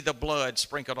would see the blood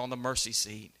sprinkled on the mercy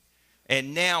seat.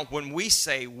 And now when we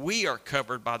say we are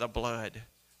covered by the blood,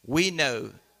 we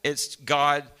know it's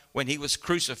God, when he was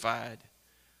crucified,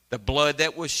 the blood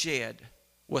that was shed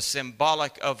was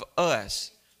symbolic of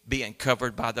us being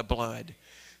covered by the blood.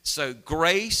 So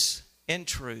grace and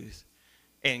truth.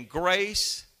 And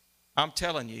grace, I'm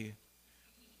telling you,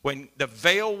 when the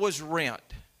veil was rent,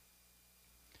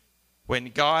 when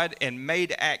God and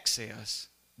made access,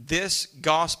 this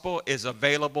gospel is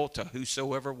available to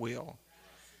whosoever will.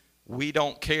 We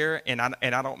don't care, and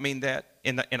I don't mean that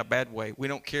in a bad way. We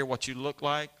don't care what you look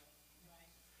like.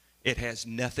 It has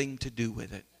nothing to do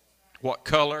with it. What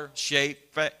color,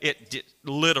 shape,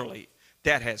 literally,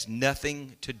 that has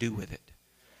nothing to do with it.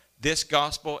 This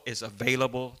gospel is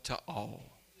available to all.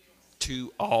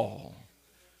 To all.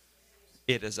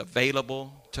 it is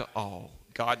available to all.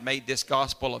 God made this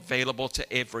gospel available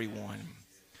to everyone.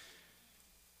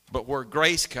 But where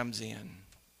grace comes in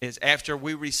is after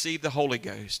we receive the Holy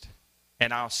Ghost,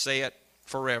 and I'll say it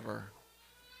forever,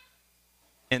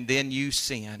 and then you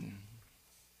sin.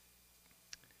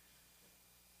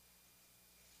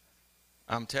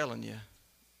 I'm telling you,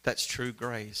 that's true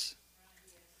grace.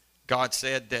 God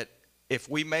said that if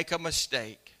we make a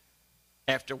mistake,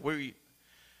 after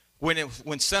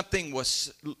when something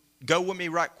was, go with me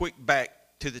right quick back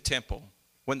to the temple,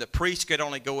 when the priest could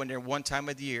only go in there one time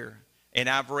of the year, and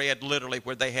I've read literally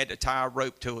where they had to tie a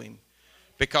rope to him,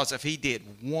 because if he did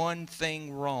one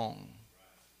thing wrong,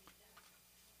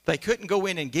 they couldn't go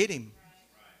in and get him,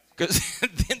 because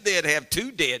then they'd have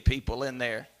 2 dead people in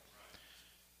there.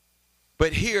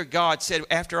 But here God said,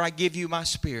 after I give you my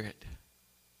Spirit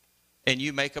and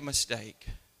you make a mistake,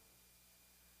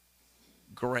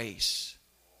 grace.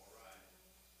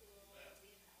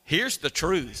 Here's the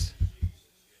truth.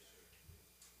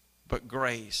 But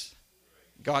grace.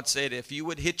 God said, if you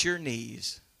would hit your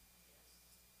knees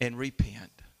and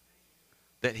repent,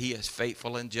 that He is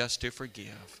faithful and just to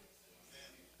forgive.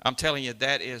 I'm telling you,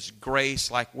 that is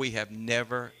grace like we have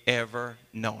never, ever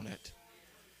known it.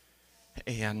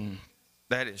 And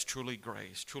that is truly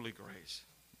grace, truly grace.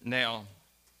 Now,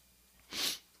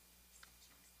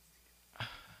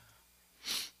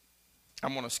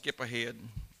 I'm going to skip ahead.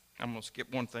 I'm going to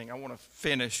skip one thing. I want to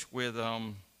finish with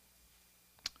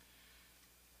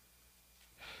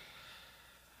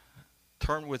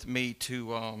turn with me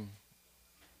to, I'm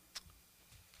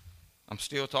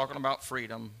still talking about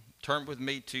freedom. Turn with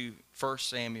me to 1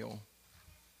 Samuel.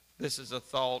 This is a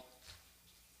thought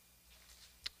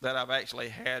that I've actually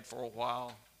had for a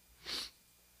while.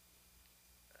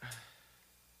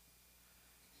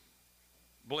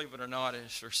 Believe it or not,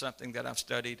 it's something that I've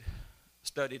studied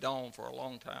on for a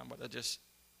long time, but I just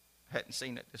hadn't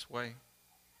seen it this way.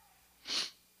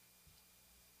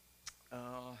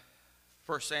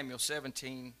 1 Samuel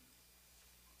 17,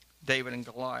 David and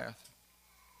Goliath.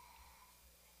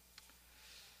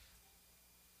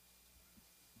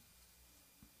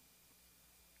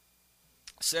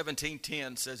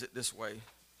 (17:10) says it this way.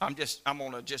 I'm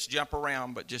going to just jump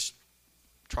around, but just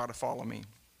try to follow me.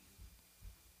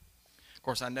 Of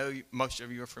course, I know most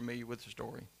of you are familiar with the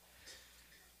story.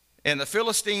 And the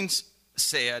Philistines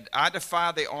said, I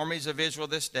defy the armies of Israel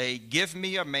this day. Give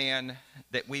me a man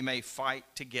that we may fight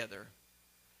together.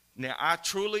 Now, I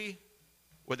truly,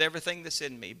 with everything that's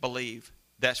in me, believe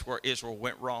that's where Israel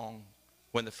went wrong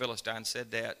when the Philistines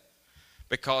said that.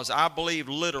 Because I believe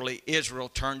literally Israel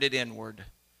turned it inward.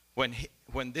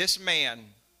 When this man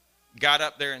got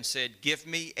up there and said, give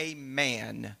me a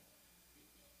man,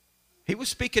 he was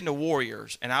speaking to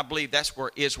warriors, and I believe that's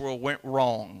where Israel went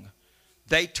wrong.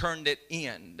 They turned it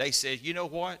in. They said, you know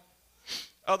what?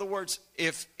 In other words,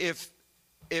 if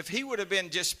he would have been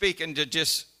just speaking to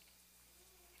just,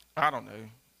 I don't know,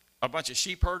 a bunch of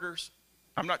sheep herders,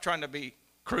 I'm not trying to be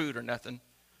crude or nothing,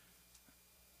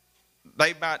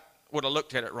 they would have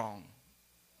looked at it wrong.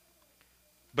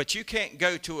 But you can't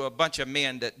go to a bunch of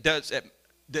men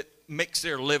that makes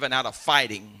their living out of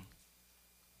fighting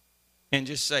and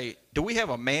just say, do we have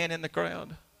a man in the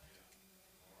crowd?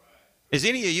 Is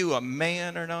any of you a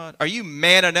man or not? Are you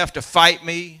man enough to fight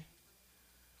me?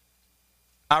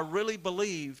 I really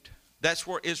believed that's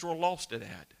where Israel lost it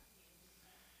at.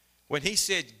 When he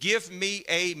said, give me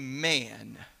a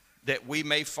man that we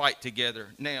may fight together.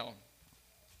 Now,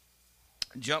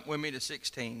 jump with me to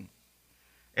 16.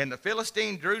 And the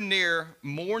Philistine drew near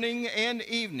morning and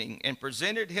evening and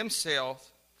presented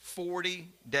himself 40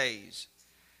 days.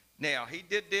 Now, he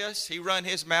did this. He run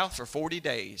his mouth for 40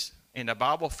 days. In the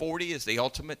Bible, 40 is the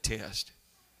ultimate test.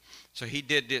 So he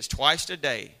did this twice a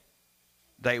day.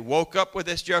 They woke up with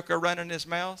this joker running his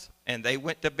mouth, and they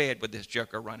went to bed with this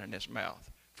joker running his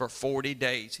mouth. For 40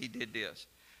 days he did this.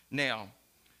 Now,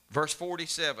 verse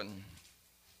 47.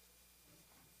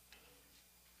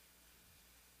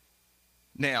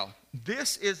 Now,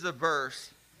 this is the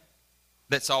verse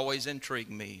that's always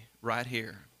intrigued me right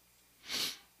here.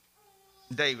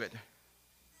 David.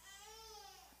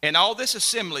 And all this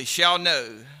assembly shall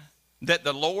know that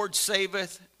the Lord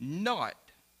saveth not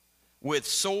with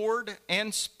sword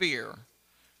and spear,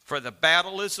 for the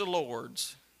battle is the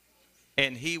Lord's,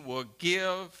 and he will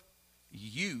give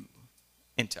you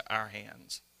into our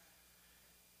hands.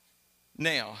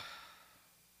 Now,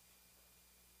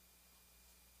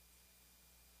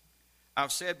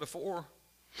 I've said before,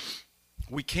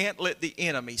 we can't let the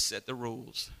enemy set the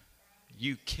rules.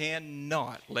 You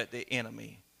cannot let the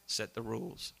enemy set the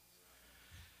rules.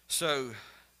 So,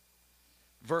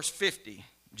 verse 50,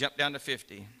 jump down to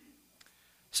 50.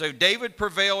 So David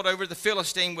prevailed over the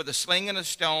Philistine with a sling and a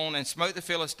stone, and smote the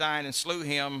Philistine and slew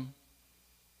him.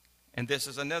 And this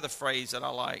is another phrase that I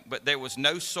like. But there was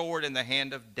no sword in the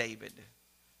hand of David.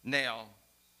 Now,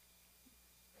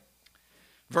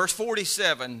 verse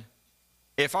 47,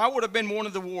 if I would have been one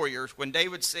of the warriors when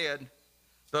David said,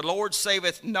 the Lord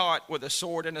saveth not with a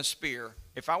sword and a spear.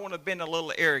 If I would have been a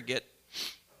little arrogant,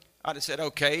 I'd have said,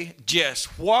 okay,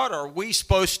 just what are we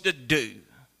supposed to do?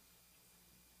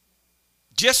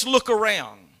 Just look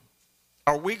around.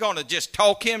 Are we going to just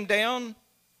talk him down?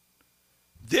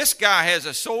 This guy has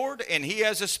a sword and he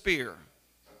has a spear.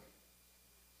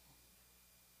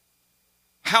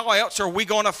 How else are we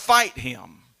going to fight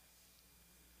him?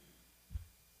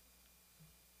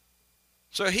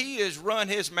 So he has run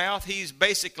his mouth. He's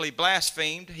basically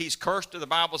blasphemed. He's cursed, the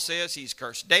Bible says. He's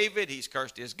cursed David. He's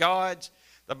cursed his gods.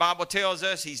 The Bible tells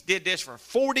us he's did this for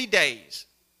 40 days.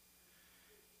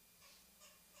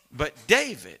 But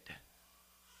David,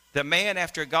 the man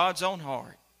after God's own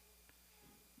heart,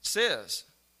 says,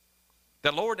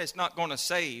 the Lord is not going to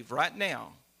save right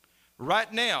now.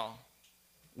 Right now,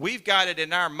 we've got it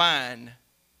in our mind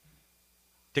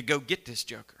to go get this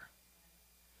joker.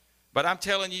 But I'm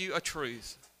telling you a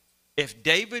truth. If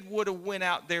David would have went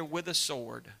out there with a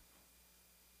sword,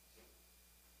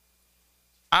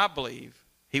 I believe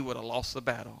he would have lost the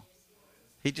battle.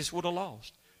 He just would have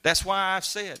lost. That's why I've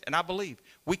said, and I believe,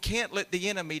 we can't let the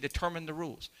enemy determine the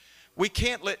rules. We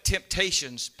can't let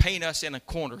temptations paint us in a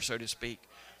corner, so to speak.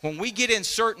 When we get in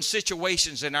certain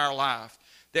situations in our life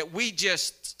that we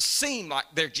just seem like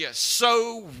they're just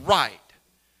so right.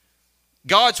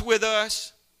 God's with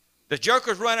us. The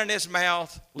joker's running his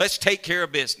mouth. Let's take care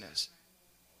of business.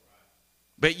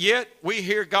 But yet we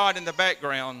hear God in the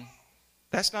background.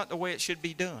 That's not the way it should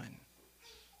be done.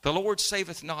 The Lord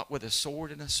saveth not with a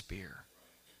sword and a spear.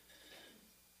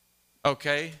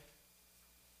 Okay?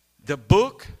 The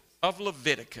book of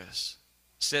Leviticus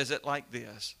says it like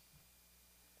this.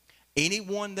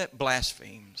 Anyone that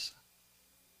blasphemes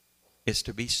is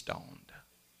to be stoned.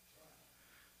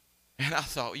 And I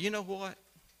thought, you know what?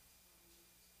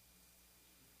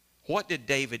 What did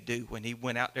David do when he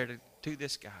went out there to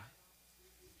this guy?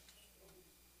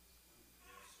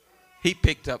 He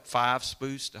picked up 5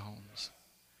 smooth stones.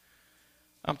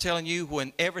 I'm telling you,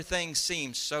 when everything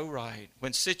seems so right,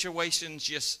 when situations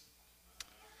just,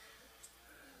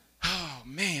 oh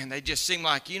man, they just seem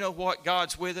like, you know what,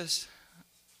 God's with us.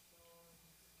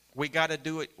 We got to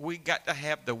do it. We got to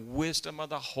have the wisdom of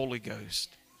the Holy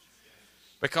Ghost.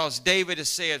 Because David has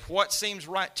said, what seems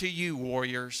right to you,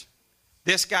 warriors?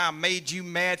 This guy made you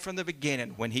mad from the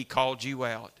beginning when he called you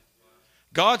out.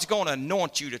 God's going to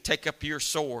anoint you to take up your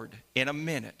sword in a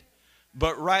minute.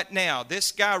 But right now,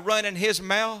 this guy running his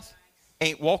mouth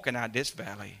ain't walking out this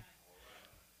valley.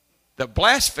 The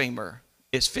blasphemer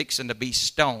is fixing to be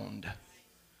stoned.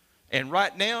 And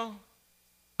right now,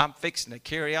 I'm fixing to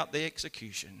carry out the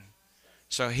execution.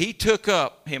 So he took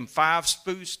up him 5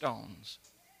 smooth stones.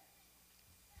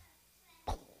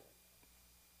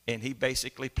 And he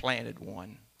basically planted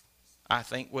one, I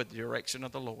think, with the direction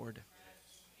of the Lord.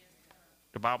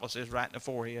 The Bible says right in the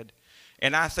forehead.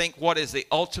 And I think what is the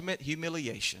ultimate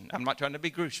humiliation, I'm not trying to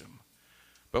be gruesome,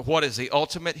 but what is the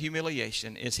ultimate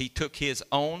humiliation is he took his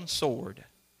own sword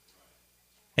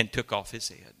and took off his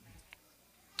head.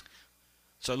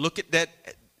 So look at that.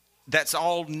 That's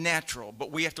all natural,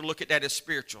 but we have to look at that as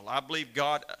spiritual. I believe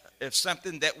God, if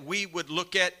something that we would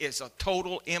look at is a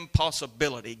total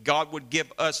impossibility, God would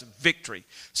give us victory.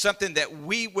 Something that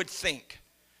we would think,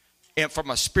 and from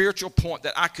a spiritual point,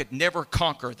 that I could never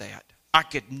conquer that. I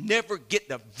could never get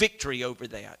the victory over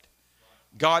that.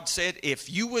 God said, if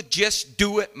you would just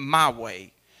do it my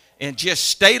way and just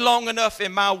stay long enough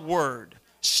in my word,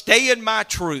 stay in my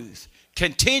truth,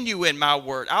 continue in my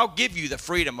word, I'll give you the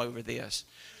freedom over this.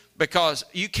 Because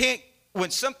you can't,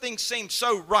 when something seems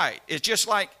so right, it's just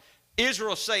like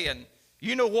Israel saying,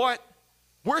 you know what?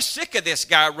 We're sick of this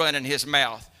guy running his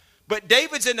mouth. But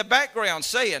David's in the background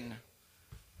saying,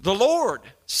 the Lord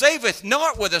saveth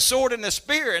not with a sword and a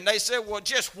spear. And they said, well,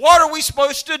 just what are we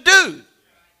supposed to do?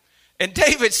 And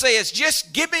David says,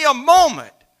 just give me a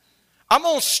moment. I'm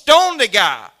going to stone the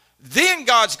guy. Then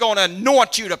God's going to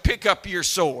anoint you to pick up your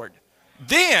sword.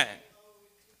 Then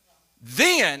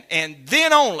and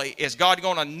then only is God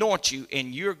going to anoint you,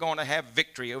 and you're going to have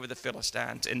victory over the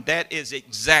Philistines. And that is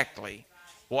exactly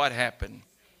what happened.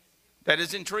 That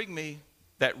has intrigued me.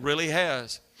 That really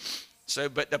has. So,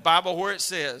 but the Bible where it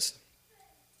says,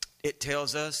 it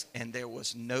tells us, and there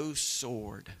was no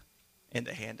sword in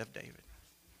the hand of David.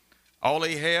 All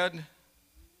he had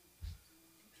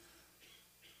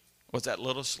was that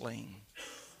little sling.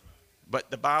 But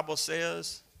the Bible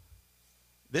says,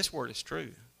 this word is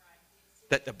true,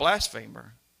 that the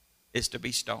blasphemer is to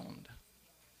be stoned.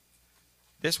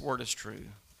 This word is true.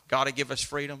 God will give us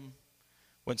freedom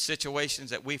when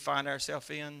situations that we find ourselves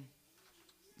in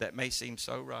that may seem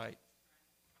so right.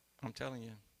 I'm telling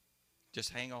you,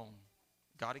 just hang on.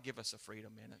 God will give us a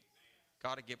freedom in it.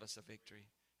 God will give us a victory.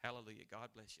 Hallelujah. God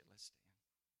bless you. Let's stand.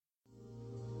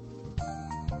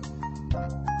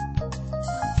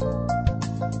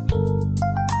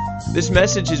 This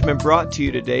message has been brought to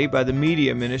you today by the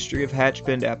media ministry of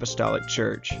Hatchbend Apostolic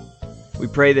Church. We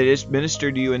pray that it's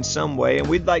ministered to you in some way, and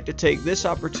we'd like to take this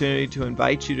opportunity to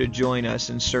invite you to join us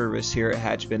in service here at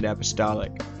Hatchbend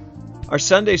Apostolic. Our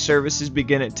Sunday services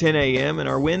begin at 10 a.m. and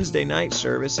our Wednesday night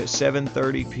service at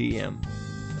 7:30 p.m.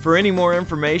 For any more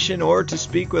information or to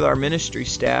speak with our ministry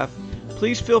staff,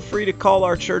 please feel free to call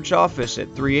our church office at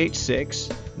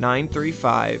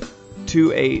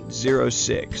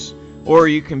 386-935-2806, or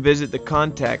you can visit the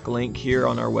contact link here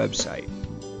on our website.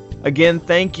 Again,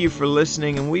 thank you for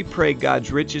listening, and we pray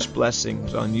God's richest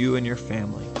blessings on you and your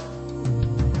family.